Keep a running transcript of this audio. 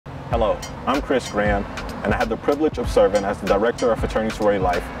Hello, I'm Chris Graham, and I have the privilege of serving as the Director of Fraternity Sorority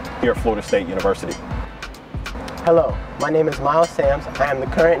Life here at Florida State University. Hello, my name is Miles Sams. I am the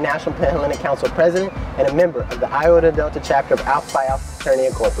current National Panhellenic Council President and a member of the Iota Delta chapter of Alpha Phi Alpha Fraternity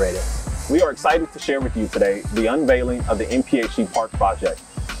Incorporated. We are excited to share with you today the unveiling of the NPHC Park Project.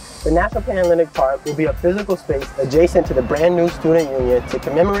 The National Panhellenic Park will be a physical space adjacent to the brand new Student Union to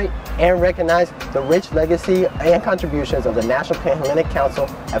commemorate and recognize the rich legacy and contributions of the National Panhellenic Council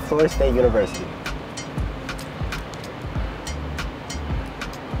at Florida State University.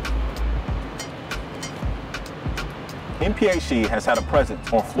 NPHC has had a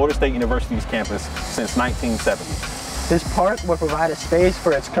presence on Florida State University's campus since 1970. This park will provide a space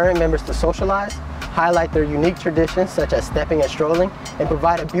for its current members to socialize, highlight their unique traditions such as stepping and strolling, and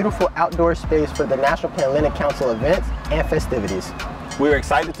provide a beautiful outdoor space for the National Panhellenic Council events and festivities. We are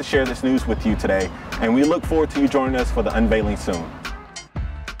excited to share this news with you today, and we look forward to you joining us for the unveiling soon.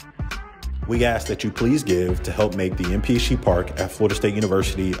 We ask that you please give to help make the NPHC Park at Florida State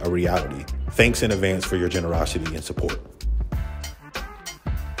University a reality. Thanks in advance for your generosity and support.